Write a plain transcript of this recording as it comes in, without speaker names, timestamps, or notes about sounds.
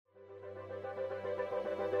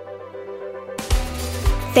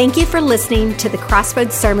Thank you for listening to the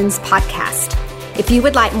Crossroads Sermons podcast. If you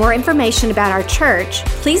would like more information about our church,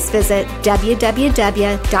 please visit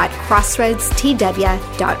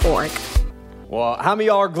www.crossroadstw.org. Well, how many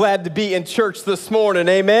of y'all are glad to be in church this morning?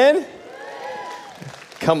 Amen?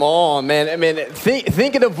 Come on, man. I mean,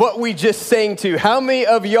 thinking of what we just sang to, how many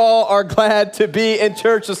of y'all are glad to be in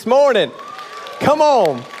church this morning? Come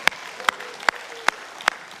on.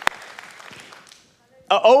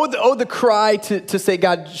 The cry to say,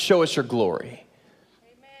 God, show us your glory.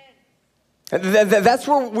 Amen. That's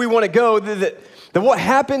where we want to go. That what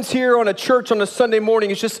happens here on a church on a Sunday morning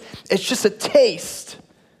is just a taste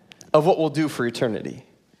of what we'll do for eternity.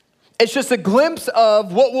 It's just a glimpse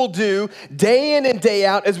of what we'll do day in and day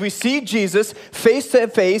out as we see Jesus face to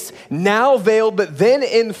face, now veiled, but then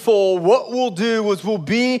in full. What we'll do is we'll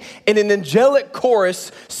be in an angelic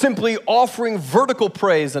chorus simply offering vertical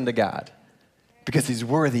praise unto God. Because he's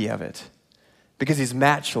worthy of it, because he's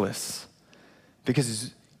matchless,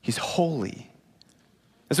 because he's holy.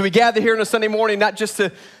 And so we gather here on a Sunday morning, not just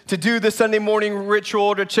to do the Sunday morning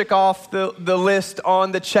ritual to check off the list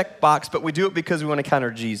on the checkbox, but we do it because we want to encounter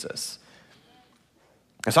Jesus.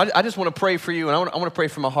 And so I just want to pray for you, and I want to pray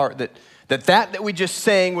from my heart that we just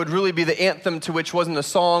sang would really be the anthem to which wasn't a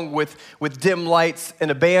song with dim lights and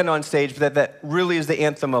a band on stage, but that really is the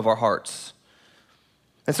anthem of our hearts.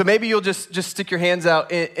 And so maybe you'll just stick your hands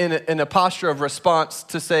out in a posture of response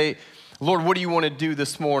to say, Lord, what do you want to do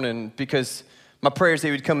this morning? Because my prayer is that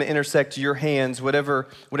you would come and intersect your hands,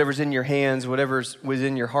 whatever's in your hands, whatever was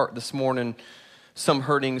in your heart this morning, some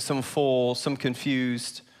hurting, some full, some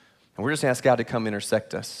confused. And we're just going to ask God to come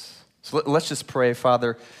intersect us. So let's just pray,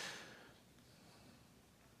 Father.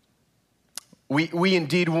 We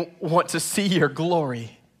indeed want to see your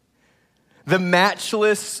glory, the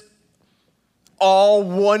matchless all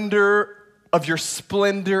wonder of your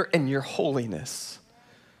splendor and your holiness.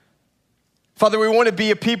 Father, we want to be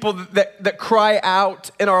a people that cry out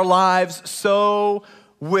in our lives, so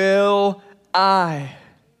will I.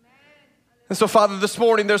 And so, Father, this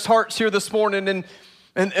morning, there's hearts here this morning, and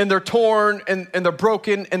they're torn, and they're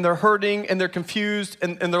broken, and they're hurting, and they're confused,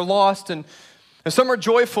 and they're lost, and some are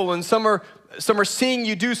joyful, and some are seeing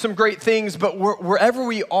you do some great things, but wherever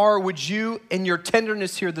we are, would you, in your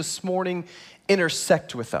tenderness here this morning,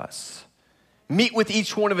 intersect with us. Meet with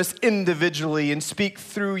each one of us individually and speak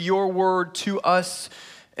through your word to us.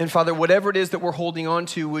 And Father, whatever it is that we're holding on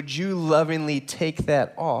to, would you lovingly take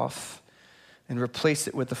that off and replace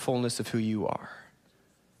it with the fullness of who you are?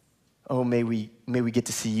 Oh, may we get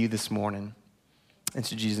to see you this morning. And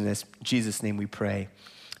to Jesus' name we pray.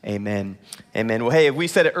 Amen. Amen. Well, hey, we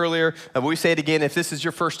said it earlier, but we say it again. If this is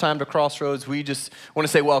your first time to Crossroads, we just want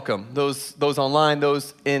to say welcome. Those online,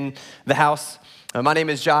 those in the house. My name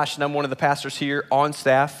is Josh, and I'm one of the pastors here on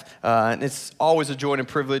staff. And it's always a joy and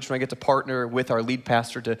privilege when I get to partner with our lead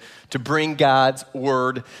pastor to bring God's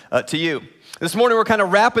word to you. This morning, we're kind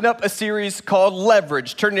of wrapping up a series called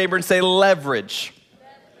Leverage. Turn to your neighbor and say, Leverage.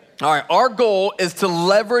 All right, our goal is to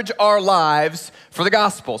leverage our lives for the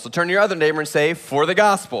gospel. So turn to your other neighbor and say, for the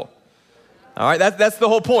gospel. All right, that's the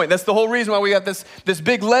whole point. That's the whole reason why we got this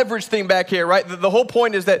big leverage thing back here, right? The whole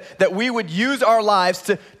point is that we would use our lives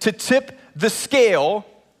to tip the scale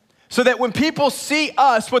so that when people see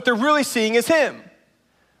us, what they're really seeing is him,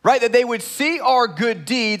 right? That they would see our good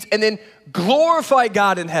deeds and then glorify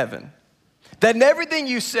God in heaven. That in everything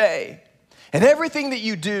you say and everything that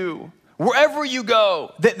you do, wherever you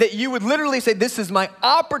go, that you would literally say, this is my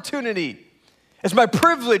opportunity. It's my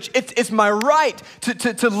privilege. It's my right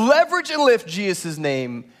to leverage and lift Jesus'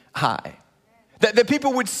 name high. That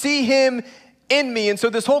people would see him in me. And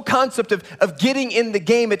so this whole concept of getting in the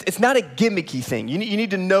game, it's not a gimmicky thing. You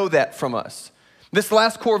need to know that from us. This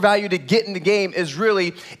last core value to get in the game is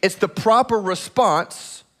really, it's the proper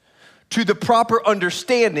response to the proper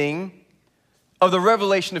understanding of the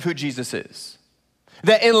revelation of who Jesus is.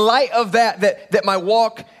 That in light of that my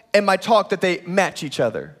walk and my talk, that they match each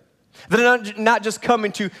other. That I'm not just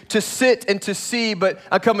coming to sit and to see, but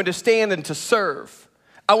I'm coming to stand and to serve.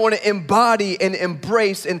 I want to embody and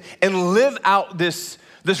embrace and live out this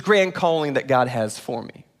grand calling that God has for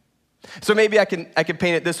me. So maybe I can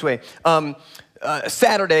paint it this way.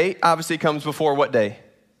 Saturday obviously comes before what day?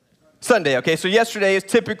 Sunday, okay? So yesterday is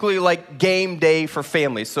typically like game day for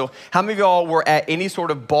families. So how many of y'all were at any sort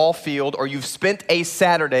of ball field, or you've spent a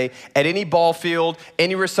Saturday at any ball field,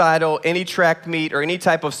 any recital, any track meet, or any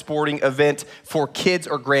type of sporting event for kids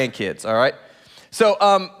or grandkids, all right? So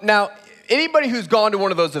now, anybody who's gone to one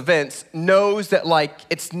of those events knows that like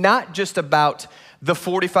it's not just about the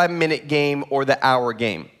 45-minute game or the hour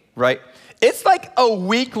game, right? It's like a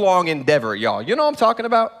week-long endeavor, y'all. You know what I'm talking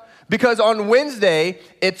about? Because on Wednesday,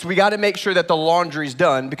 we got to make sure that the laundry's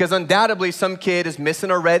done, because undoubtedly some kid is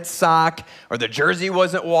missing a red sock or the jersey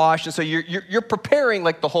wasn't washed, and so you're preparing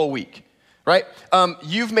like the whole week, right?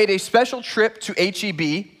 You've made a special trip to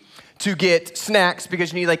H-E-B to get snacks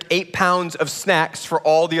because you need like 8 pounds of snacks for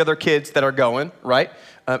all the other kids that are going, right?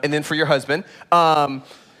 And then for your husband.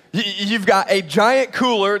 You've got a giant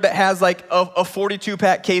cooler that has like a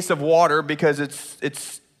 42-pack case of water because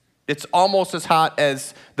it's almost as hot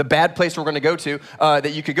as the bad place we're going to go to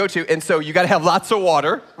that you could go to. And so you got to have lots of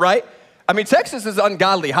water, right? I mean, Texas is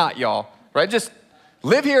ungodly hot, y'all, right? Just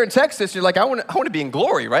live here in Texas. You're like, I want to be in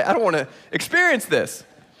glory, right? I don't want to experience this,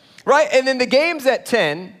 right? And then the game's at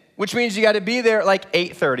 10, which means you got to be there at like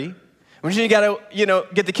 8:30, which means you got to,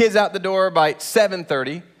 get the kids out the door by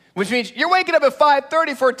 7:30, which means you're waking up at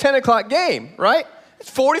 5:30 for a 10 o'clock game, right? It's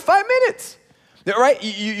 45 minutes. Right?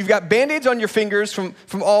 You've got Band-Aids on your fingers from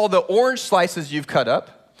all the orange slices you've cut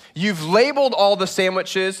up. You've labeled all the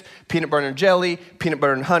sandwiches, peanut butter and jelly, peanut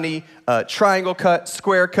butter and honey, triangle cut,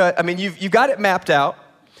 square cut. I mean, you've got it mapped out.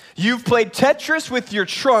 You've played Tetris with your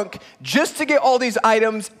trunk just to get all these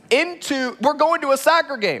items we're going to a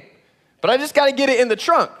soccer game, but I just got to get it in the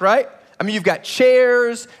trunk, right? I mean, you've got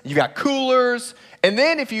chairs, you've got coolers, and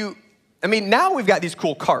then now we've got these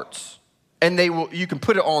cool carts, and you can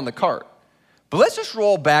put it all in the cart. But let's just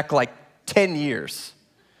roll back like 10 years,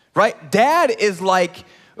 right? Dad is like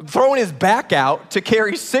throwing his back out to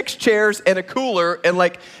carry 6 chairs and a cooler and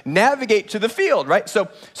like navigate to the field, right? So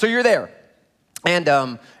you're there. And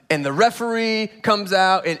the referee comes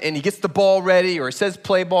out and he gets the ball ready, or he says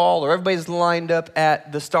play ball, or everybody's lined up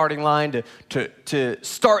at the starting line to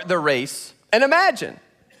start the race. And imagine,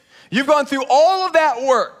 you've gone through all of that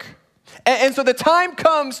work. And so the time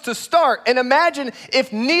comes to start. And imagine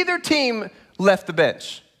if neither team left the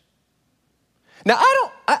bench. Now,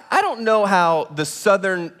 I don't know how the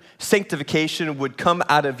Southern sanctification would come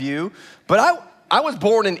out of you, but I was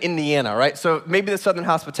born in Indiana, right? So maybe the Southern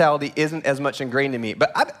hospitality isn't as much ingrained in me.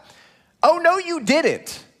 But oh no, you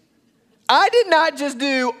didn't. I did not just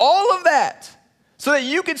do all of that so that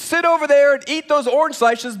you could sit over there and eat those orange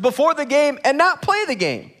slices before the game and not play the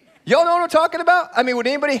game. Y'all know what I'm talking about? I mean, would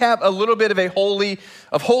anybody have a little bit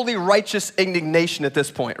of holy righteous indignation at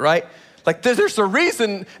this point, right? Like, there's a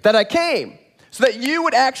reason that I came, so that you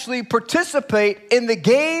would actually participate in the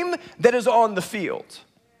game that is on the field.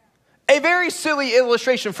 A very silly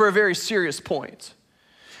illustration for a very serious point.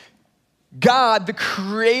 God, the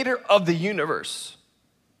creator of the universe,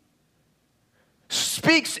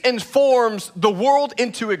 speaks and forms the world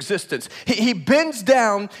into existence. He bends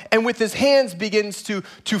down and with his hands begins to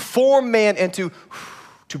form man and to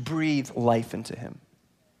breathe life into him.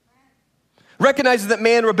 Recognizes that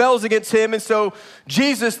man rebels against him, and so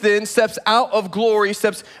Jesus then steps out of glory,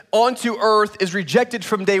 steps onto earth, is rejected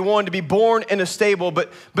from day one to be born in a stable,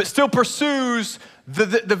 but still pursues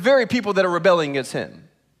the very people that are rebelling against him.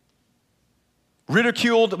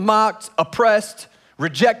 Ridiculed, mocked, oppressed,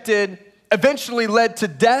 rejected, eventually led to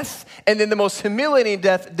death, and then the most humiliating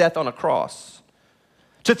death on a cross.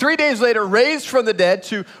 To 3 days later, raised from the dead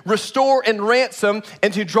to restore and ransom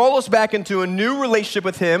and to draw us back into a new relationship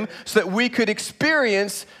with him so that we could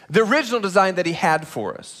experience the original design that he had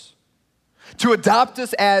for us. To adopt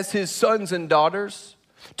us as his sons and daughters,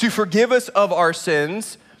 to forgive us of our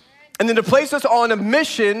sins, and then to place us on a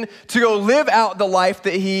mission to go live out the life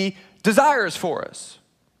that he desires for us.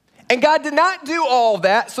 And God did not do all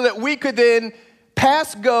that so that we could then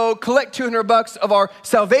pass go, collect $200 of our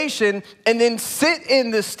salvation, and then sit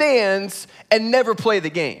in the stands and never play the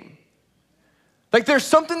game. Like, there's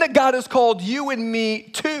something that God has called you and me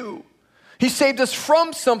to. He saved us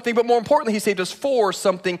from something, but more importantly, he saved us for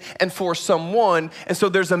something and for someone. And so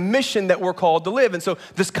there's a mission that we're called to live. And so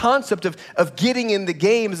this concept of getting in the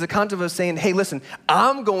game is the concept of saying, hey, listen,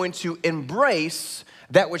 I'm going to embrace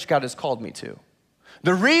that which God has called me to.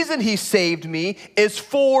 The reason he saved me is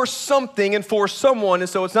for something and for someone. And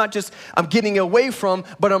so it's not just I'm getting away from,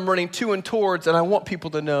 but I'm running to and towards, and I want people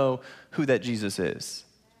to know who that Jesus is.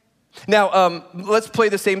 Now, let's play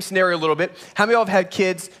the same scenario a little bit. How many of y'all have had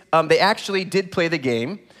kids? They actually did play the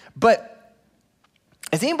game, but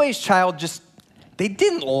is anybody's child they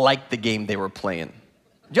didn't like the game they were playing?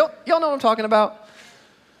 Y'all know what I'm talking about?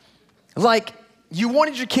 Like, you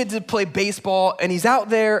wanted your kid to play baseball, and he's out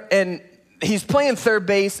there, and he's playing third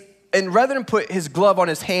base, and rather than put his glove on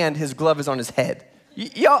his hand, his glove is on his head.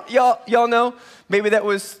 Y'all know? Maybe that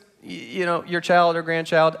was, your child or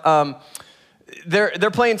grandchild.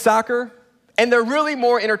 They're playing soccer, and they're really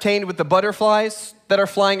more entertained with the butterflies that are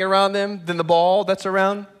flying around them than the ball that's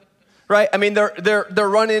around, right? I mean, they're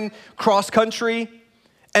running cross country,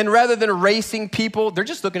 And rather than racing people, they're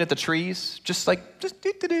just looking at the trees, just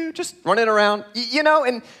running around,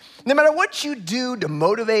 and no matter what you do to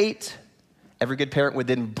motivate, every good parent would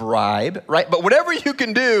then bribe, right? But whatever you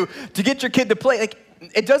can do to get your kid to play,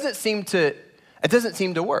 it doesn't seem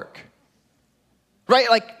to work.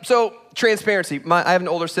 Right? So transparency. I have an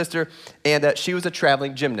older sister, and she was a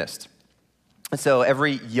traveling gymnast. And so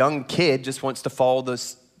every young kid just wants to follow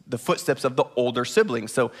the footsteps of the older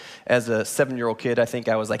siblings. So as a 7-year-old kid, I think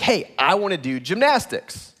I was like, hey, I want to do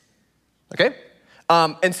gymnastics. Okay?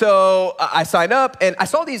 And so I signed up, and I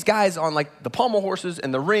saw these guys on the pommel horses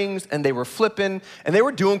and the rings, and they were flipping, and they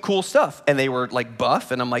were doing cool stuff, and they were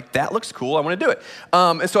buff, and I'm like, that looks cool, I want to do it.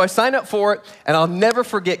 And so I signed up for it, and I'll never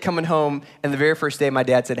forget coming home, and the very first day, my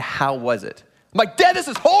dad said, how was it? I'm like, Dad, this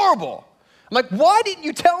is horrible. I'm like, why didn't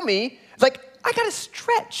you tell me? I got to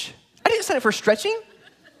stretch. I didn't sign up for stretching.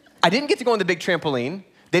 I didn't get to go on the big trampoline.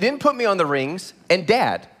 They didn't put me on the rings, and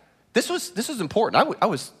Dad, this was important.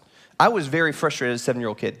 I was very frustrated as a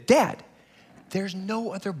 7-year-old kid. Dad, there's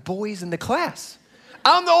no other boys in the class.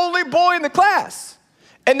 I'm the only boy in the class.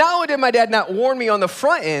 And not only did my dad not warn me on the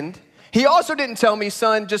front end, he also didn't tell me,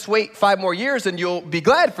 son, just wait 5 more years and you'll be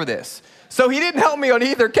glad for this. So he didn't help me on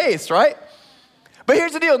either case, right? But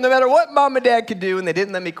here's the deal. No matter what mom and dad could do, and they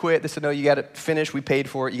didn't let me quit, they said, no, you got to finish. We paid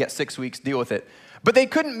for it. You got 6 weeks. Deal with it. But they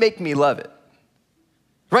couldn't make me love it,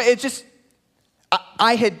 right? It's just,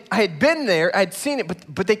 I had been there, I had seen it,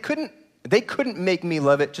 but they couldn't make me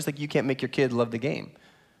love it, just like you can't make your kid love the game.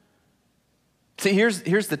 See, here's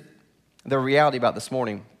the reality about this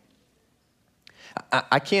morning.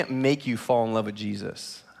 I can't make you fall in love with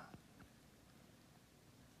Jesus.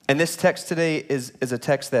 And this text today is a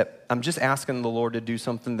text that I'm just asking the Lord to do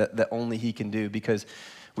something that only he can do, because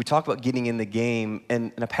we talk about getting in the game,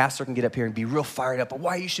 and a pastor can get up here and be real fired up,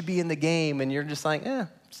 why you should be in the game, and you're just like,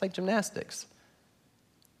 it's like gymnastics.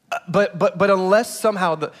 But unless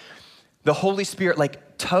somehow the Holy Spirit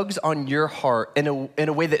tugs on your heart in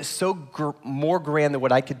a way that is so more grand than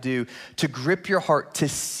what I could do, to grip your heart to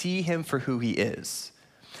see him for who he is.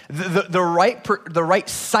 The right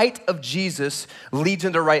sight of Jesus leads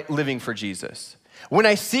into right living for Jesus. When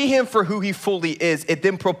I see him for who he fully is, it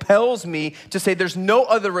then propels me to say there's no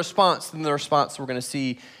other response than the response we're going to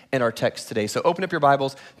see in our text today. So open up your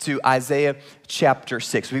Bibles to Isaiah chapter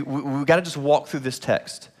 6. We've got to just walk through this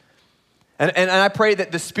text. And I pray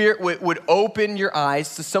that the Spirit would open your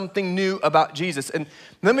eyes to something new about Jesus. And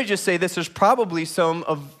let me just say this, there's probably some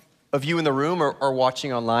of you in the room or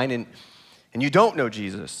watching online, and you don't know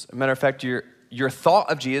Jesus. As a matter of fact, your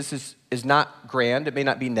thought of Jesus is not grand. It may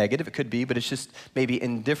not be negative. It could be, but it's just maybe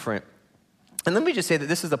indifferent. And let me just say that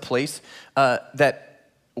this is a place that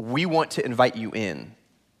we want to invite you in.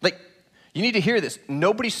 You need to hear this.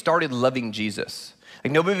 Nobody started loving Jesus.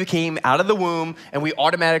 Nobody came out of the womb and we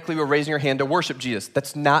automatically were raising our hand to worship Jesus.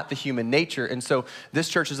 That's not the human nature. And so this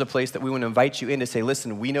church is a place that we want to invite you in to say,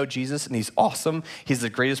 listen, we know Jesus and he's awesome. He's the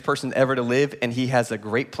greatest person ever to live and he has a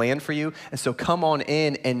great plan for you. And so come on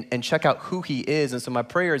in and check out who he is. And so my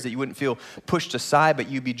prayer is that you wouldn't feel pushed aside, but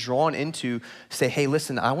you'd be drawn into, say, hey,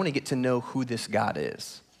 listen, I want to get to know who this God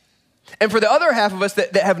is. And for the other half of us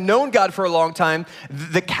that have known God for a long time,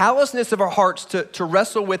 the callousness of our hearts to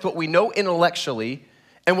wrestle with what we know intellectually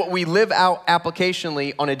and what we live out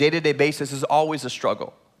applicationally on a day-to-day basis is always a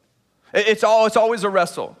struggle. It's always a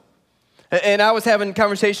wrestle. And I was having a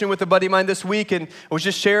conversation with a buddy of mine this week and I was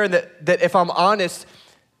just sharing that if I'm honest,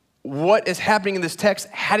 what is happening in this text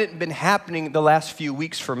hadn't been happening the last few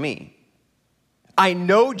weeks for me. I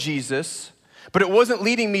know Jesus, but it wasn't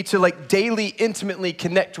leading me to daily intimately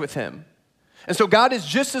connect with him. And so God is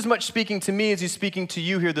just as much speaking to me as he's speaking to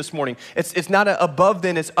you here this morning. It's not above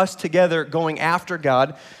then, it's us together going after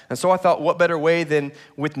God. And so I thought, what better way than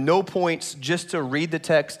with no points just to read the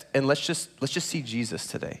text and let's just see Jesus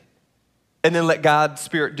today. And then let God's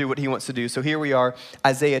Spirit do what he wants to do. So here we are,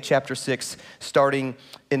 Isaiah chapter 6, starting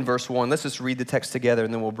in verse 1. Let's just read the text together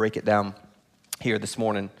and then we'll break it down here this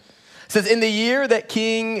morning. It says, in the year that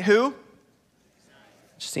King who?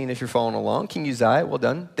 Just seeing if you're following along. King Uzziah, well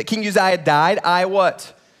done. That King Uzziah died, I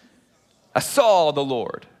what? I saw the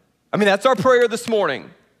Lord. That's our prayer this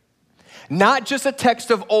morning. Not just a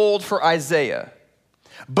text of old for Isaiah,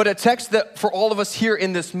 but a text that for all of us here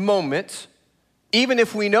in this moment, even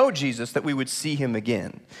if we know Jesus, that we would see him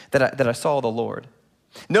again, that I saw the Lord.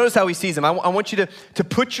 Notice how he sees him. I want you to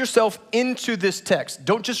put yourself into this text.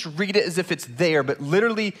 Don't just read it as if it's there, but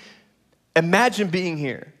literally imagine being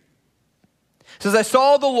here. It says, I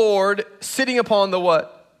saw the Lord sitting upon the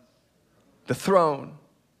what? The throne.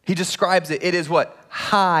 He describes it. It is what?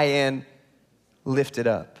 High and lifted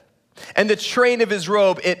up. And the train of his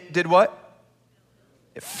robe, it did what?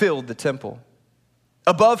 It filled the temple.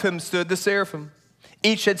 Above him stood the seraphim.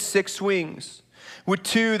 Each had 6 wings. With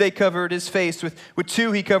 2 they covered his face, with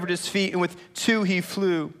 2 he covered his feet, and with 2 he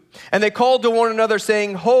flew. And they called to one another,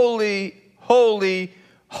 saying, Holy, holy,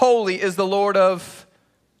 holy is the Lord of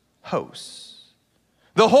hosts.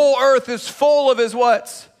 The whole earth is full of his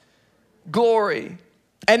what? Glory.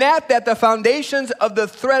 And at that, the foundations of the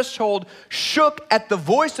threshold shook at the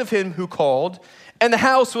voice of him who called, and the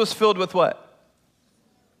house was filled with what?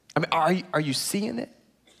 I mean, are you seeing it?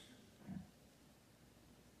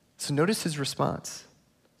 So notice his response.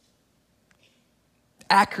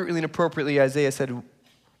 Accurately and appropriately, Isaiah said,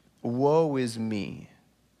 woe is me,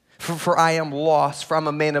 for I am lost, for I'm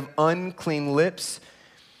a man of unclean lips,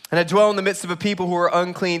 and I dwell in the midst of a people who are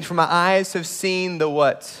unclean, for my eyes have seen the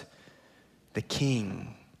what? The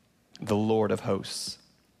King, the Lord of hosts.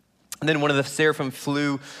 And then one of the seraphim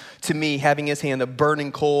flew to me, having in his hand a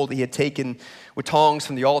burning coal that he had taken with tongs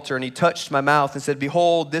from the altar, and he touched my mouth and said,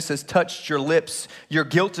 behold, this has touched your lips. Your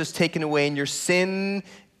guilt is taken away, and your sin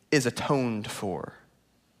is atoned for.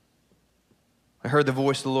 I heard the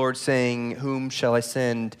voice of the Lord saying, whom shall I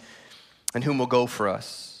send, and whom will go for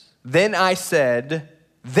us? Then I said,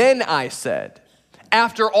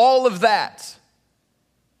 after all of that,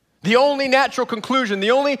 the only natural conclusion,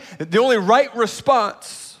 the only right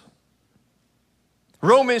response,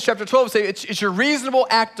 Romans chapter 12 says it's your reasonable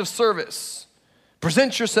act of service.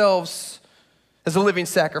 Present yourselves as a living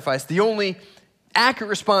sacrifice. The only accurate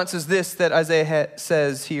response is this that Isaiah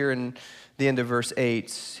says here in the end of verse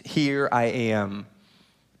 8, here I am,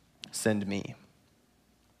 send me.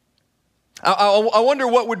 I wonder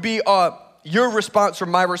what would be your response or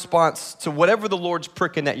my response to whatever the Lord's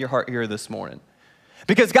pricking at your heart here this morning.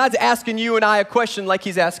 Because God's asking you and I a question like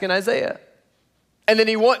he's asking Isaiah. And then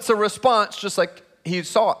he wants a response just like he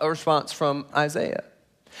saw a response from Isaiah.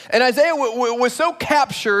 And Isaiah was so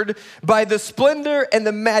captured by the splendor and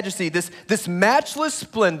the majesty, this matchless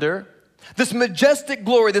splendor, this majestic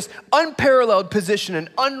glory, this unparalleled position and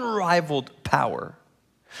unrivaled power.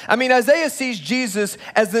 I mean, Isaiah sees Jesus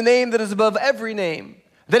as the name that is above every name.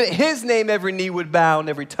 That at his name every knee would bow and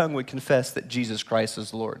every tongue would confess that Jesus Christ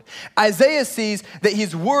is Lord. Isaiah sees that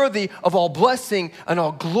he's worthy of all blessing and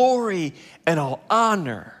all glory and all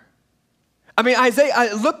honor. I mean, Isaiah,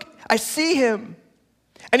 I see him,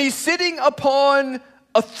 and he's sitting upon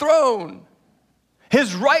a throne,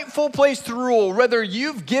 his rightful place to rule. Whether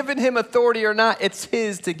you've given him authority or not, it's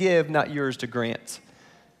his to give, not yours to grant.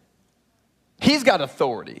 He's got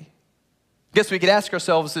authority. Guess we could ask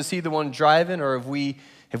ourselves, is he the one driving, or have we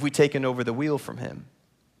taken over the wheel from him?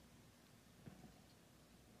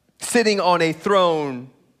 Sitting on a throne,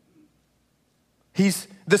 he's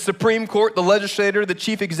the Supreme Court, the legislator, the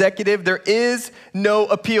chief executive. There is no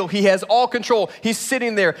appeal. He has all control. He's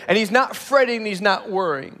sitting there, and he's not fretting, he's not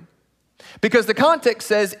worrying. Because the context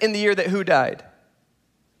says, in the year that who died?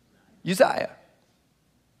 Uzziah.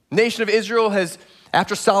 Nation of Israel has,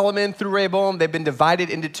 after Solomon through Rehoboam, they've been divided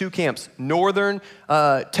into 2 camps. Northern,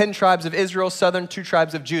 10 tribes of Israel, southern, 2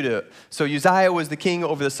 tribes of Judah. So Uzziah was the king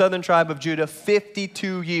over the southern tribe of Judah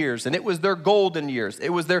 52 years. And it was their golden years. It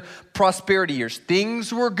was their prosperity years.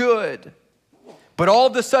 Things were good. But all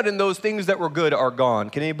of a sudden, those things that were good are gone.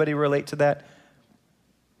 Can anybody relate to that?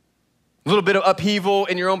 A little bit of upheaval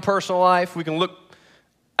in your own personal life. We can look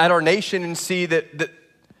at our nation and see that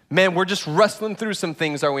man, we're just wrestling through some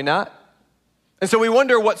things, are we not? And so we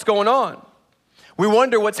wonder what's going on. We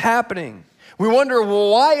wonder what's happening. We wonder,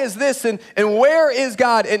 well, why is this and where is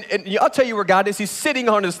God? And I'll tell you where God is. He's sitting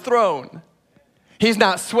on his throne. He's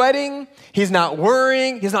not sweating. He's not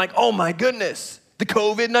worrying. He's not like, oh my goodness, the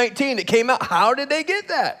COVID-19, it came out. How did they get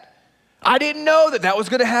that? I didn't know that was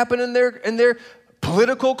going to happen in their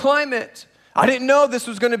political climate. I didn't know this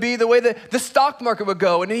was going to be the way that the stock market would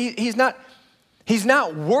go. And he's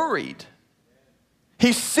not worried.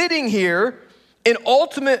 He's sitting here in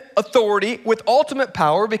ultimate authority with ultimate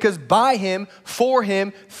power, because by him, for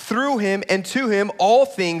him, through him, and to him, all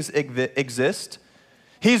things exist.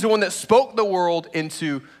 He's the one that spoke the world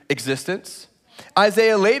into existence.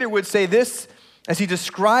 Isaiah later would say this as he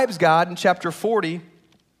describes God in chapter 40.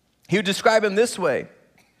 He would describe him this way: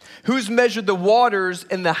 who's measured the waters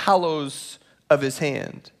in the hollows of his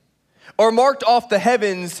hand, or marked off the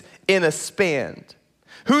heavens in a span?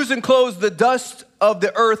 Who's enclosed the dust of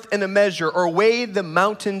the earth in a measure, or weighed the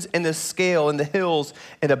mountains in a scale and the hills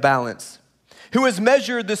in a balance? Who has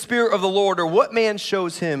measured the Spirit of the Lord, or what man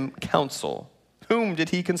shows him counsel? Whom did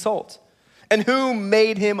he consult? And whom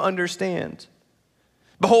made him understand?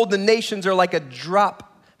 Behold, the nations are like a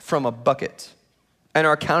drop from a bucket, and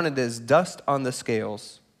are counted as dust on the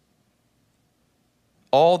scales.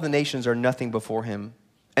 All the nations are nothing before him,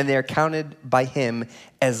 and they are counted by him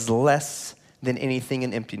as less than anything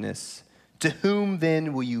in emptiness. To whom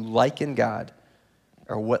then will you liken God,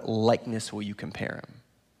 or what likeness will you compare him?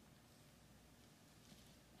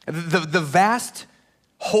 The vast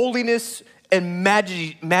holiness and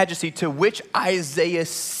majesty to which Isaiah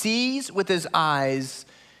sees with his eyes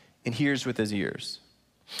and hears with his ears.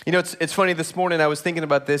 You know, it's funny, this morning I was thinking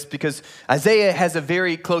about this because Isaiah has a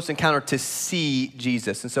very close encounter to see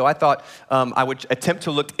Jesus. And so I thought I would attempt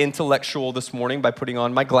to look intellectual this morning by putting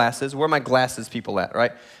on my glasses. Where are my glasses people at,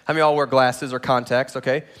 right? How many of y'all wear glasses or contacts,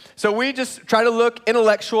 okay? So we just try to look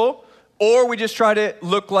intellectual, or we just try to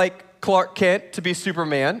look like Clark Kent to be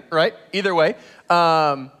Superman, right? Either way.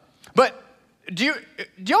 But do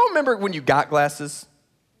y'all remember when you got glasses?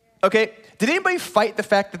 Okay, did anybody fight the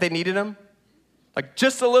fact that they needed them? Like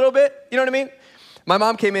just a little bit, you know what I mean? My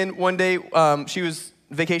mom came in one day, she was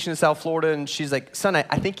vacationing in South Florida, and she's like, son, I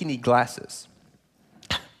think you need glasses.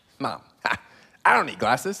 Mom, I don't need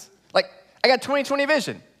glasses. Like, I got 20/20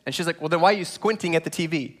 vision. And she's like, well, then why are you squinting at the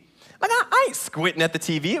TV? I'm like, I ain't squinting at the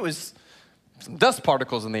TV. It was some dust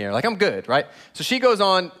particles in the air. Like, I'm good, right? So she goes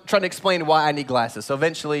on trying to explain why I need glasses. So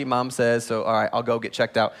eventually, mom says, so all right, I'll go get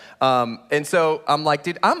checked out. And so I'm like,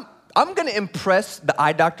 dude, I'm going to impress the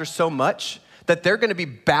eye doctor so much that they're going to be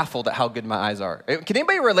baffled at how good my eyes are. Can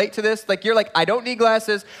anybody relate to this? Like, you're like, I don't need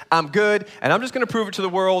glasses, I'm good, and I'm just going to prove it to the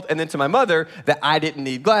world and then to my mother that I didn't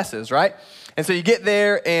need glasses, right? And so you get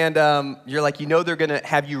there, and you're like, you know they're going to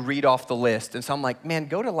have you read off the list. And so I'm like, man,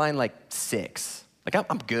 go to line like 6. Like,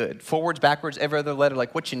 I'm good. Forwards, backwards, every other letter,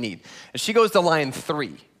 like, what you need? And she goes to line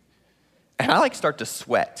 3. And I, like, start to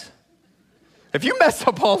sweat. If you mess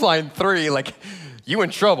up on line 3, like, you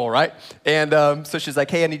in trouble, right? And so she's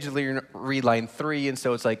like, hey, I need you to read line 3. And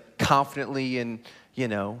so it's like confidently and, you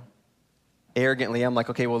know, arrogantly, I'm like,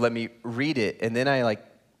 okay, well, let me read it. And then I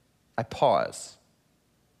pause.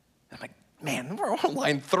 I'm like, man, we're on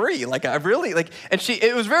line 3. Like, I really, like, and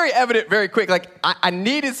it was very evident very quick. Like, I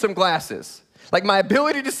needed some glasses. Like, my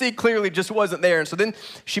ability to see clearly just wasn't there. And so then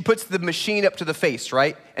she puts the machine up to the face,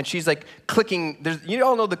 right? And she's like clicking. You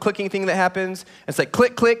all know the clicking thing that happens? It's like,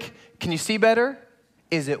 click, click. Can you see better?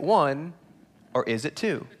 Is it 1 or is it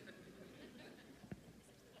 2?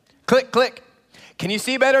 Click, click. Can you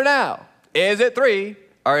see better now? Is it 3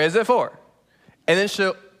 or is it 4? And then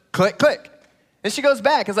she'll click, click. And she goes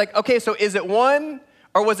back. It's like, okay, so is it 1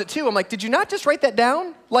 or was it 2? I'm like, did you not just write that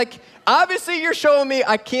down? Like, obviously you're showing me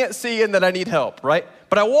I can't see and that I need help, right?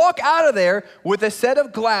 But I walk out of there with a set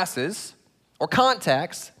of glasses or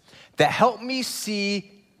contacts that help me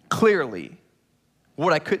see clearly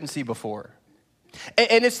what I couldn't see before.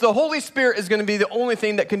 And it's the Holy Spirit is going to be the only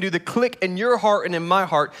thing that can do the click in your heart and in my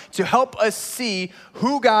heart to help us see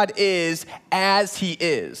who God is as he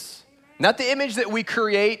is. Not the image that we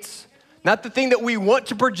create, not the thing that we want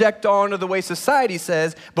to project on or the way society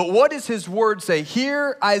says, but what does his word say?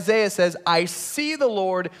 Here, Isaiah says, I see the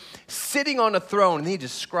Lord sitting on a throne, and he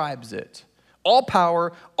describes it. All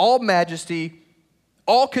power, all majesty,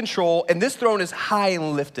 all control, and this throne is high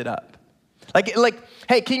and lifted up. Like,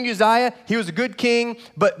 hey, King Uzziah, he was a good king,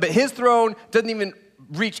 but his throne doesn't even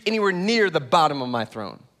reach anywhere near the bottom of my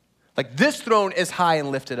throne. Like, this throne is high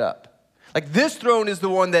and lifted up. Like, this throne is the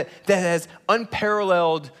one that has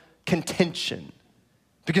unparalleled contention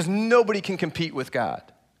because nobody can compete with God.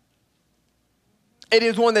 It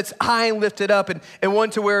is one that's high and lifted up and one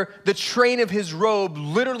to where the train of his robe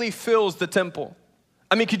literally fills the temple.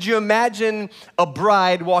 I mean, could you imagine a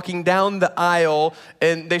bride walking down the aisle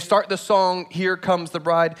and they start the song, Here Comes the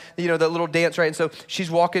Bride, you know, that little dance, right? And so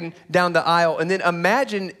she's walking down the aisle. And then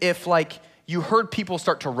imagine if, like, you heard people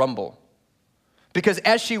start to rumble. Because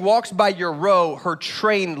as she walks by your row, her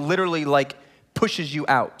train literally, like, pushes you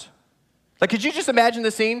out. Like, could you just imagine the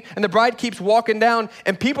scene? And the bride keeps walking down,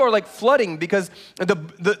 and people are like flooding because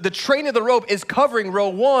the train of the robe is covering row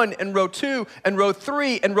 1 and row 2 and row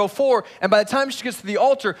 3 and row 4. And by the time she gets to the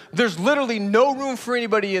altar, there's literally no room for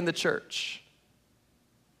anybody in the church.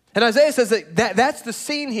 And Isaiah says that's the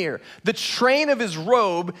scene here. The train of his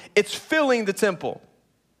robe, it's filling the temple.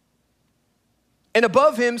 And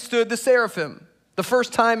above him stood the seraphim. The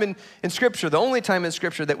first time in Scripture, the only time in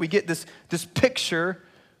Scripture that we get this picture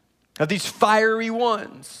of these fiery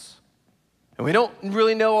ones. And we don't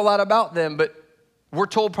really know a lot about them, but we're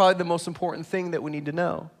told probably the most important thing that we need to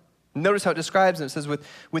know. Notice how it describes them. It says with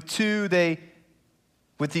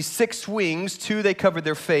these 6 wings, 2 they covered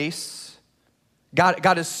their face.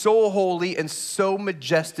 God is so holy and so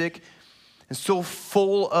majestic and so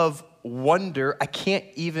full of wonder, I can't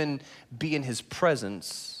even be in his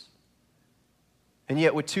presence. And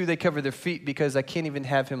yet with 2 they cover their feet because I can't even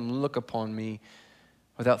have him look upon me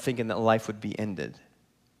without thinking that life would be ended.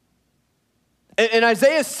 And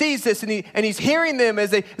Isaiah sees this, and he's hearing them as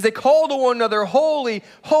they call to one another, holy,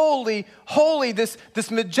 holy, holy, this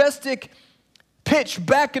majestic pitch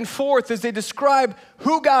back and forth as they describe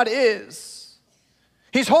who God is.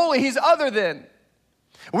 He's holy, he's other than.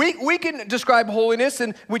 We can describe holiness,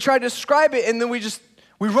 and we try to describe it, and then we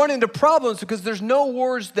run into problems because there's no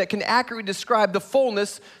words that can accurately describe the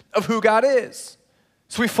fullness of who God is.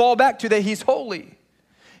 So we fall back to that he's holy.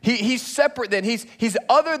 He's separate than, he's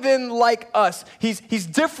other than like us. He's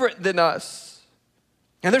different than us.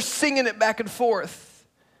 And they're singing it back and forth.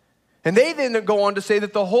 And they then go on to say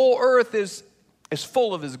that the whole earth is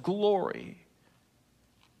full of his glory.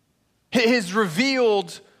 His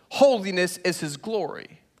revealed holiness is his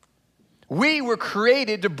glory. We were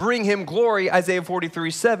created to bring him glory, Isaiah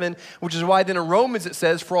 43:7, which is why then in Romans it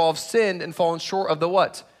says, for all have sinned and fallen short of the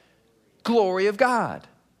what? Glory of God.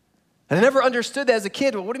 And I never understood that as a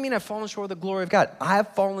kid. Well, what do you mean I've fallen short of the glory of God? I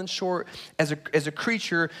have fallen short as a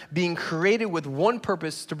creature being created with one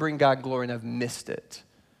purpose to bring God glory, and I've missed it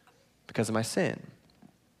because of my sin.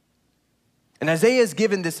 And Isaiah is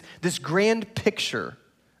given this grand picture.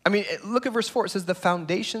 I mean, look at verse 4. It says, the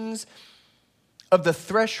foundations of the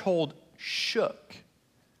threshold shook.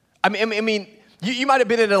 I mean, you might have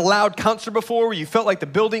been in a loud concert before where you felt like the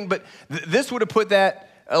building, but this would have put that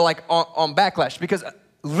on backlash, because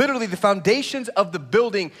literally the foundations of the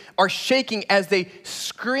building are shaking as they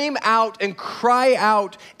scream out and cry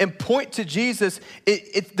out and point to Jesus.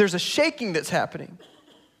 There's a shaking that's happening.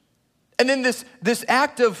 And then this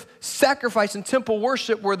act of sacrifice and temple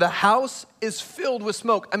worship where the house is filled with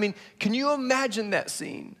smoke. I mean, can you imagine that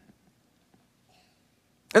scene?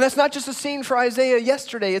 And that's not just a scene for Isaiah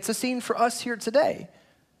yesterday. It's a scene for us here today.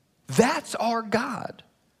 That's our God.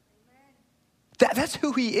 That's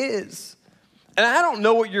who he is. And I don't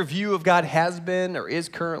know what your view of God has been or is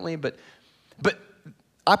currently, but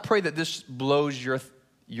I pray that this blows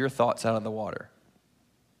your thoughts out of the water.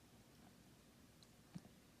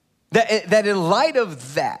 That in light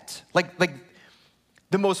of that, like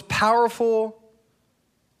the most powerful,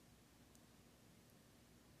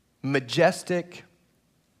 majestic,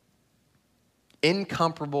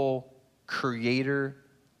 incomparable creator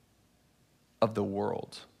of the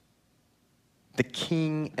world, the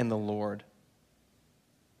King and the Lord.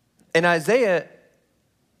 And Isaiah,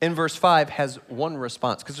 in verse 5, has one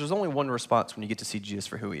response, because there's only one response when you get to see Jesus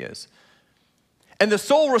for who he is. And the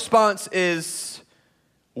sole response is,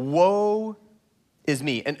 woe is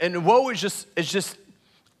me. And woe is just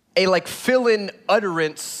a fill-in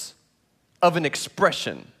utterance of an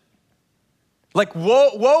expression. Like,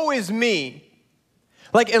 woe is me.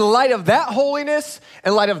 Like, in light of that holiness,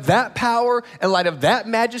 in light of that power, in light of that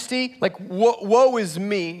majesty, like, woe is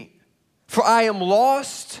me. For I am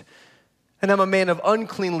lost, and I'm a man of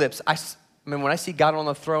unclean lips. I mean, when I see God on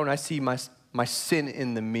the throne, I see my sin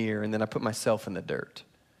in the mirror, and then I put myself in the dirt.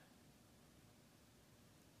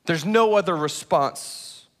 There's no other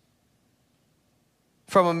response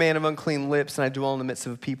from a man of unclean lips, and I dwell in the midst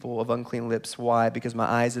of a people of unclean lips. Why? Because my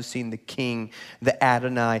eyes have seen the King, the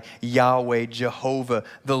Adonai, Yahweh, Jehovah,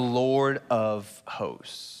 the Lord of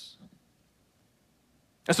hosts.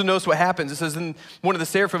 And so notice what happens. It says, then one of the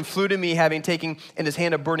seraphim flew to me, having taken in his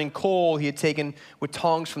hand a burning coal he had taken with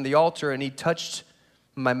tongs from the altar, and he touched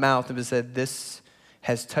my mouth and said, this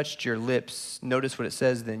has touched your lips. Notice what it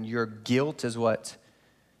says then. Your guilt is what?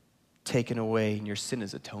 Taken away, and your sin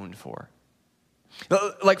is atoned for.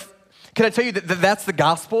 Like, can I tell you that that's the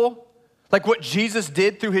gospel? Like what Jesus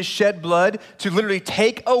did through his shed blood to literally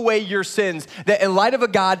take away your sins. That in light of a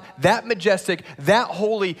God that majestic, that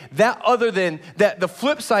holy, that other than, that the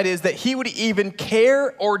flip side is that he would even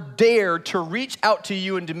care or dare to reach out to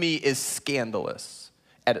you and to me is scandalous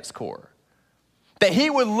at its core. That he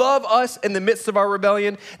would love us in the midst of our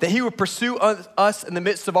rebellion, that he would pursue us in the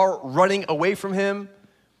midst of our running away from him,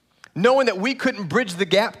 knowing that we couldn't bridge the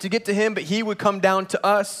gap to get to him, but he would come down to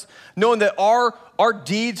us, knowing that our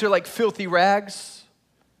deeds are like filthy rags,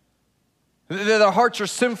 that our hearts are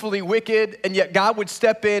sinfully wicked, and yet God would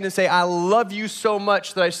step in and say, I love you so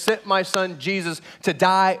much that I sent my son Jesus to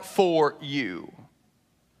die for you,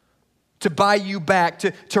 to buy you back,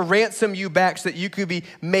 to ransom you back so that you could be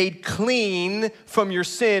made clean from your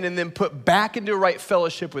sin and then put back into right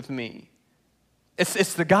fellowship with me.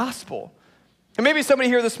 It's the gospel. And maybe somebody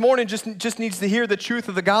here this morning just needs to hear the truth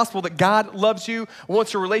of the gospel, that God loves you,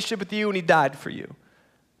 wants a relationship with you, and he died for you.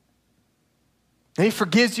 And he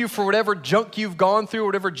forgives you for whatever junk you've gone through,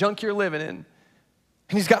 whatever junk you're living in. And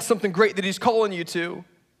he's got something great that he's calling you to.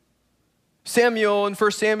 Samuel in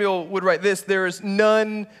 1 Samuel would write this, there is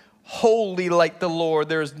none holy like the Lord,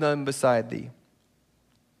 there is none beside thee.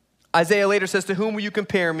 Isaiah later says, to whom will you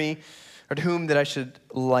compare me? or to whom that I should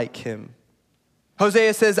like him?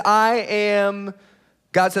 Hosea says, God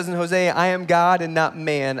says in Hosea, I am God and not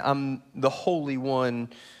man. I'm the Holy One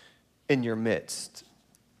in your midst.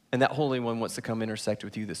 And that Holy One wants to come intersect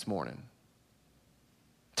with you this morning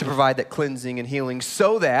to provide that cleansing and healing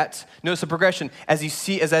so that, notice the progression, as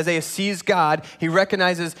Isaiah sees God, he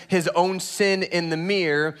recognizes his own sin in the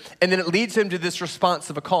mirror, and then it leads him to this response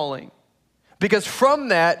of a calling. Because from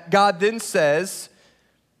that, God then says,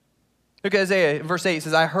 look at Isaiah, in verse 8, it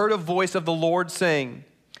says, I heard a voice of the Lord saying,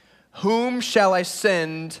 whom shall I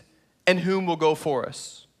send and whom will go for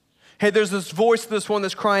us? Hey, there's this voice, this one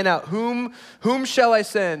that's crying out, whom shall I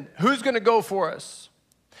send? Who's going to go for us?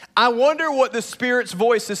 I wonder what the Spirit's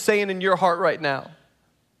voice is saying in your heart right now.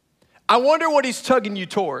 I wonder what he's tugging you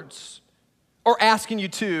towards or asking you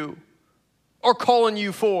to or calling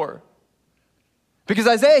you for. Because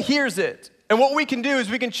Isaiah hears it. And what we can do is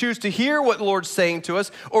we can choose to hear what the Lord's saying to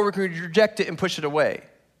us, or we can reject it and push it away.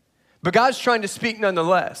 But God's trying to speak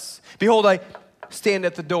nonetheless. Behold, I stand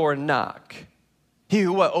at the door and knock. He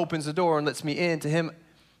who opens the door and lets me in, to him,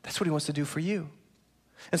 that's what he wants to do for you.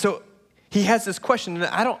 And so he has this question, and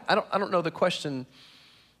I don't know the question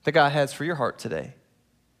that God has for your heart today,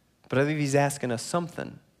 but I think he's asking us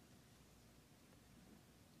something.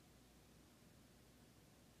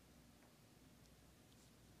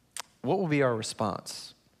 What will be our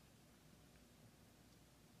response?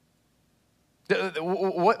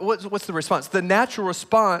 What's the response? The natural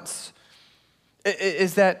response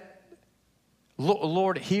is that,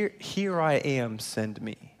 Lord, here I am, send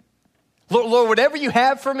me. Lord, whatever you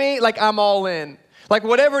have for me, like I'm all in. Like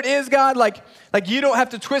whatever it is, God, like you don't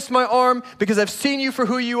have to twist my arm because I've seen you for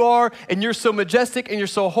who you are, and you're so majestic and you're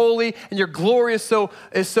so holy and your glory is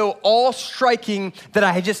so all striking that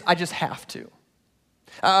I just have to.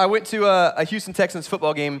 I went to a Houston Texans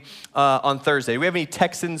football game on Thursday. Do we have any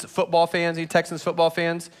Texans football fans? Any Texans football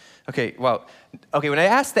fans? Okay, well, when I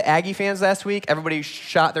asked the Aggie fans last week, everybody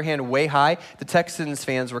shot their hand way high. The Texans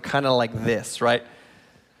fans were kind of like this, right?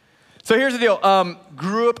 So here's the deal. I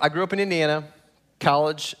grew up in Indiana,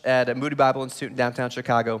 college at Moody Bible Institute in downtown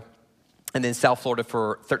Chicago, and then South Florida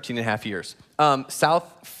for 13 and a half years.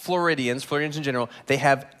 South Floridians in general, they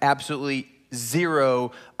have absolutely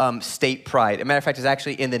zero state pride. As a matter of fact, it's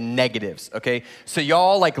actually in the negatives, okay? So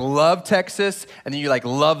y'all love Texas, and then you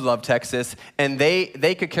love Texas, and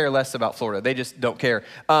they could care less about Florida. They just don't care.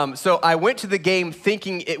 So I went to the game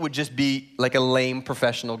thinking it would just be like a lame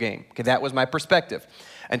professional game, okay? That was my perspective.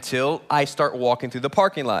 Until I start walking through the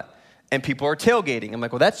parking lot, and people are tailgating. I'm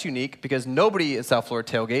like, well, that's unique because nobody in South Florida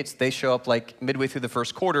tailgates. They show up midway through the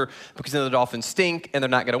first quarter because then the Dolphins stink, and they're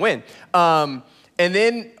not going to win. And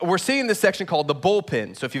then we're seeing this section called the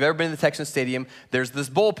bullpen. So if you've ever been to the Texans Stadium, there's this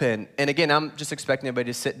bullpen. And again, I'm just expecting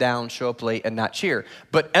everybody to sit down, show up late, and not cheer.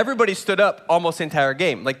 But everybody stood up almost the entire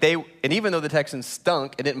game. And even though the Texans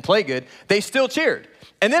stunk and didn't play good, they still cheered.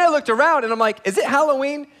 And then I looked around, and I'm like, is it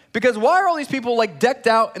Halloween? Because why are all these people decked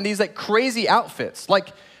out in these crazy outfits?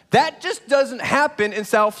 That just doesn't happen in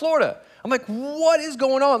South Florida. I'm like, what is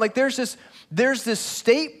going on? There's this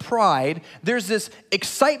state pride, there's this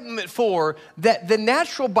excitement for that the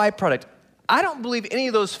natural byproduct. I don't believe any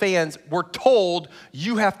of those fans were told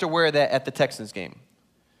you have to wear that at the Texans game.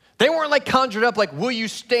 They weren't conjured up will you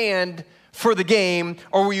stand for the game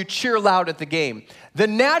or will you cheer loud at the game? The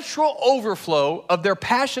natural overflow of their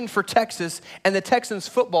passion for Texas and the Texans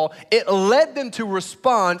football, it led them to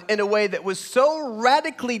respond in a way that was so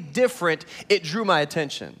radically different, it drew my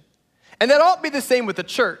attention. And that ought to be the same with the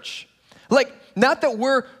church. Not that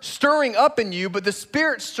we're stirring up in you, but the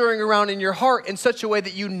Spirit's stirring around in your heart in such a way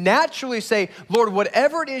that you naturally say, Lord,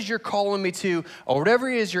 whatever it is you're calling me to, or whatever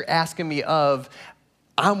it is you're asking me of,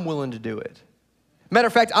 I'm willing to do it. Matter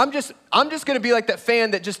of fact, I'm just going to be like that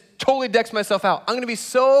fan that just totally decks myself out. I'm going to be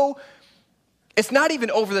it's not even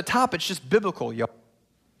over the top, it's just biblical, yo.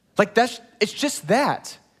 It's just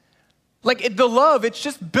that. The love, it's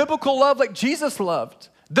just biblical love like Jesus loved.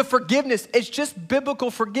 The forgiveness, it's just biblical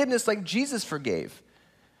forgiveness like Jesus forgave.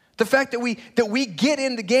 The fact that we get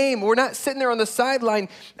in the game, we're not sitting there on the sideline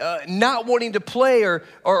not wanting to play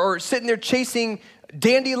or sitting there chasing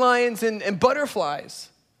dandelions and butterflies.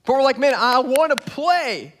 But we're man, I want to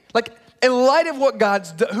play. In light of what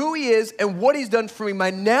who he is and what he's done for me,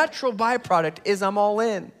 my natural byproduct is I'm all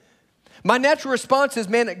in. My natural response is,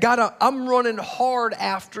 man, God, I'm running hard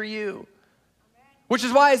after you. Which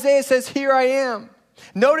is why Isaiah says, here I am.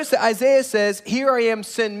 Notice that Isaiah says, here I am,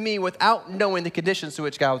 send me, without knowing the conditions to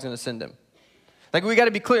which God was going to send him. We got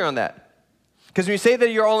to be clear on that. Because when you say that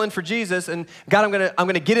you're all in for Jesus and God, I'm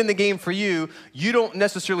going to get in the game for you, you don't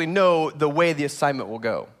necessarily know the way the assignment will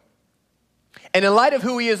go. And in light of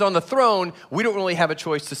who he is on the throne, we don't really have a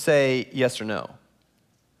choice to say yes or no.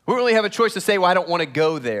 We don't really have a choice to say, well, I don't want to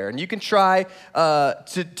go there. And you can try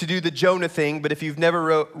to do the Jonah thing, but if you've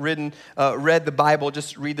never read the Bible,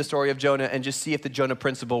 just read the story of Jonah and just see if the Jonah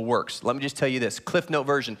principle works. Let me just tell you this, Cliff Note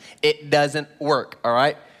version, it doesn't work, all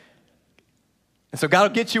right? And so God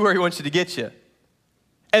will get you where he wants you to get you.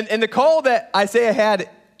 And the call that Isaiah had,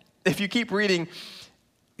 if you keep reading,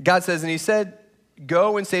 God says, and he said,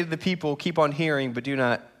 go and say to the people, keep on hearing, but do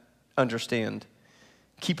not understand.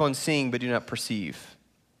 Keep on seeing, but do not perceive.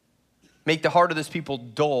 Make the heart of this people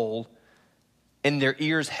dull and their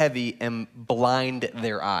ears heavy and blind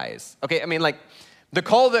their eyes. Okay, I mean, like, the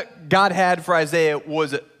call that God had for Isaiah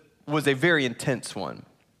was a very intense one.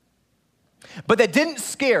 But that didn't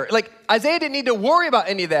scare. Like, Isaiah didn't need to worry about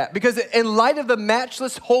any of that because in light of the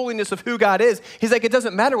matchless holiness of who God is, he's like, it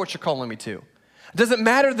doesn't matter what you're calling me to. It doesn't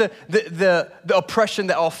matter the oppression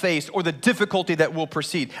that I'll face or the difficulty that will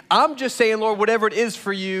proceed. I'm just saying, Lord, whatever it is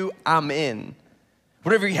for you, I'm in.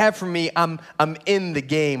 Whatever you have for me, I'm in the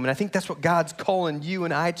game. And I think that's what God's calling you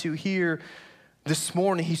and I to here this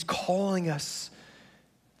morning. He's calling us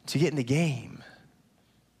to get in the game.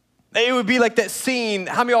 It would be like that scene.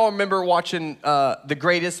 How many of y'all remember watching the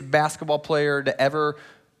greatest basketball player to ever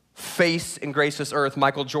face and grace this earth,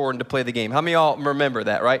 Michael Jordan, to play the game? How many of y'all remember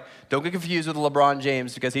that, right? Don't get confused with LeBron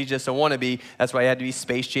James because he's just a wannabe. That's why he had to be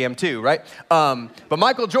Space Jam 2, right? But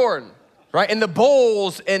Michael Jordan, right? And the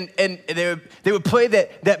Bulls, and they would play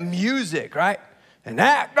that music, right? And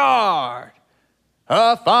that guard,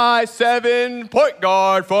 a 5'7" point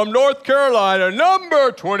guard from North Carolina,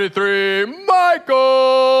 number 23,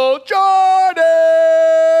 Michael Jordan.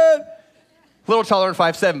 A little taller than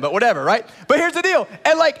 5'7", but whatever, right? But here's the deal.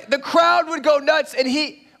 And like the crowd would go nuts, and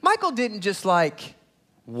Michael didn't just like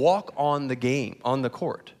walk on the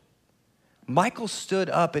court. Michael stood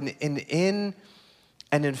up and in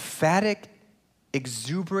an emphatic,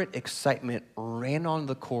 exuberant excitement ran on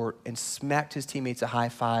the court and smacked his teammates a high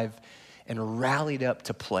five and rallied up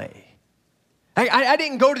to play. I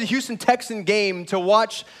didn't go to the Houston Texans game to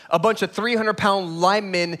watch a bunch of 300-pound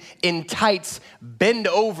linemen in tights bend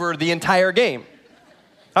over the entire game.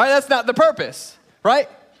 All right, that's not the purpose, right?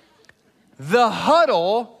 The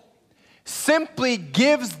huddle simply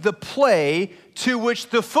gives the play to which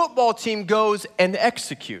the football team goes and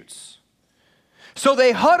executes. So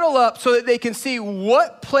they huddle up so that they can see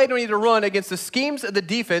what play do we need to run against the schemes of the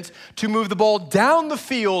defense to move the ball down the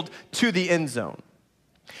field to the end zone.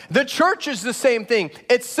 The church is the same thing.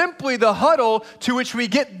 It's simply the huddle to which we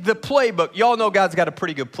get the playbook. Y'all know God's got a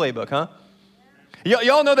pretty good playbook, huh?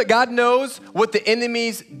 Y'all know that God knows what the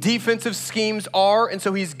enemy's defensive schemes are, and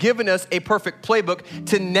so he's given us a perfect playbook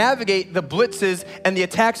to navigate the blitzes and the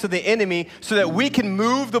attacks of the enemy so that we can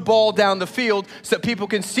move the ball down the field so that people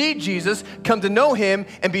can see Jesus, come to know him,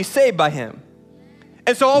 and be saved by him.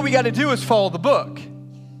 And so all we got to do is follow the book.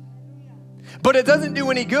 But it doesn't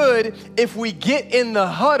do any good if we get in the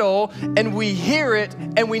huddle and we hear it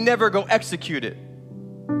and we never go execute it.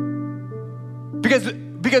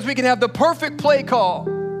 Because we can have the perfect play call,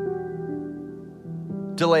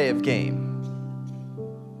 delay of game.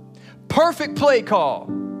 Perfect play call,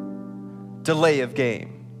 delay of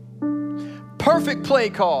game. Perfect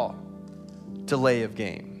play call, delay of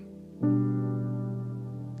game.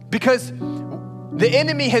 Because the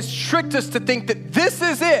enemy has tricked us to think that this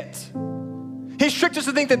is it. He's tricked us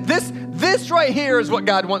to think that this right here is what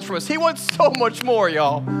God wants from us. He wants so much more,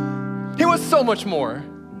 y'all. He wants so much more.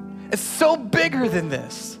 It's so bigger than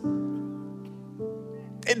this.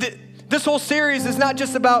 This whole series is not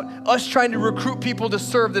just about us trying to recruit people to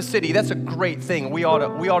serve the city. That's a great thing. We ought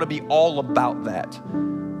to be all about that.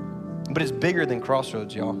 But it's bigger than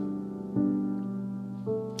Crossroads, y'all.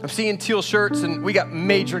 I'm seeing teal shirts, and we got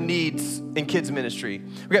major needs in kids ministry.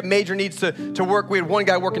 We got major needs to work. We had one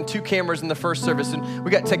guy working 2 cameras in the first service, and we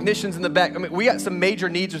got technicians in the back. I mean, we got some major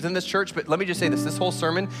needs within this church, but let me just say this whole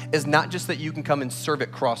sermon is not just that you can come and serve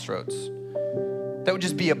at Crossroads. That would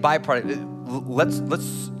just be a byproduct.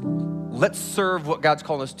 Let's serve what God's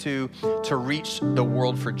calling us to reach the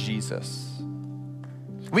world for Jesus.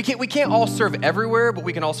 We can't all serve everywhere, but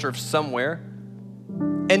we can all serve somewhere.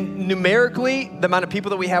 And numerically, the amount of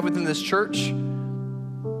people that we have within this church,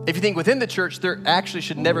 if you think within the church, there actually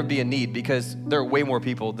should never be a need because there are way more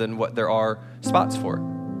people than what there are spots for.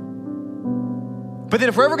 But then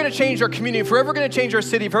if we're ever going to change our community, if we're ever going to change our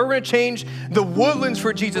city, if we're ever going to change the Woodlands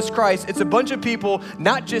for Jesus Christ, it's a bunch of people,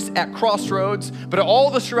 not just at Crossroads, but at all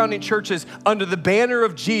the surrounding churches under the banner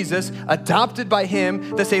of Jesus, adopted by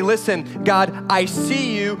him, that say, listen, God, I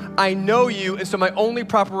see you, I know you, and so my only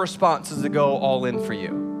proper response is to go all in for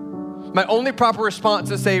you. My only proper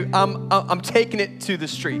response is say, I'm taking it to the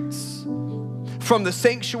streets. From the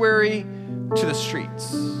sanctuary to the streets.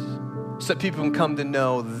 So that people can come to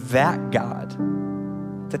know that God.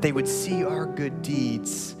 That they would see our good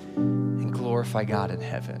deeds and glorify God in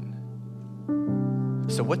heaven.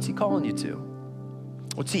 So what's he calling you to?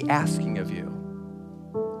 What's he asking of you?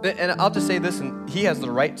 And I'll just say this, and he has the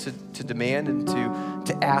right to demand and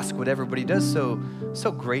to ask whatever, but he does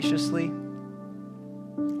so graciously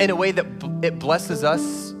in a way that it blesses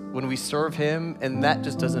us when we serve him, and that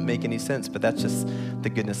just doesn't make any sense, but that's just the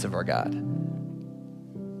goodness of our God.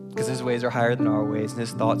 Because his ways are higher than our ways, and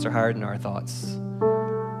his thoughts are higher than our thoughts.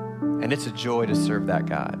 And it's a joy to serve that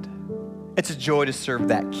God. It's a joy to serve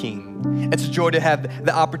that King. It's a joy to have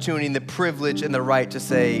the opportunity and the privilege and the right to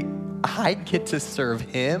say, I get to serve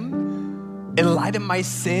him in light of my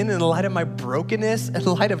sin, in light of my brokenness, in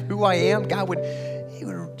light of who I am. God, he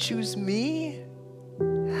would choose me?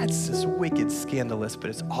 That's just wicked, scandalous, but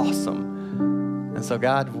it's awesome. And so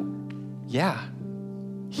God, yeah,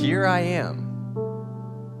 here I am.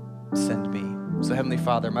 Send me. So Heavenly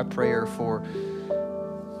Father, my prayer for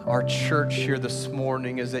our church here this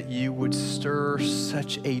morning is that you would stir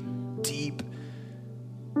such a deep,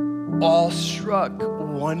 awestruck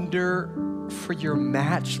wonder for your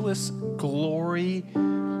matchless glory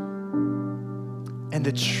and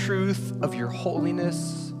the truth of your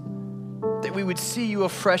holiness, that we would see you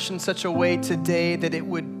afresh in such a way today that it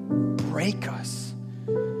would break us,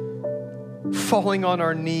 falling on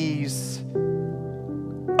our knees,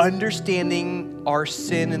 understanding our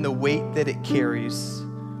sin and the weight that it carries,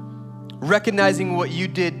 recognizing what you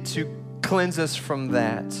did to cleanse us from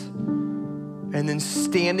that, and then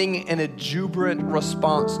standing in a jubilant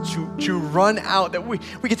response to run out, that we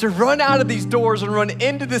get to run out of these doors and run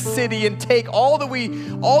into the city and take all that we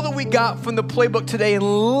got from the playbook today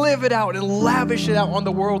and live it out and lavish it out on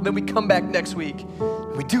the world. Then we come back next week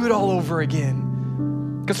and we do it all over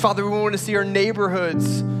again. Because Father, we want to see our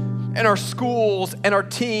neighborhoods and our schools and our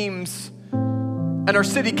teams and our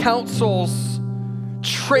city councils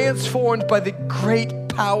transformed by the great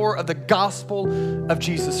power of the gospel of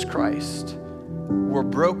Jesus Christ. We're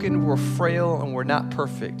broken, we're frail, and we're not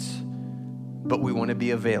perfect, but we want to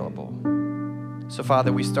be available. So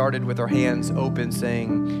Father, we started with our hands open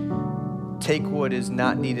saying, take what is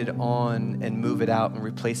not needed on and move it out and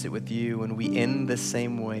replace it with you. And we end the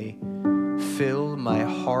same way. Fill my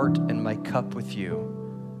heart and my cup with you.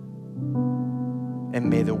 And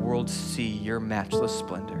may the world see your matchless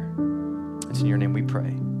splendor. It's in your name we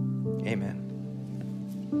pray. Amen.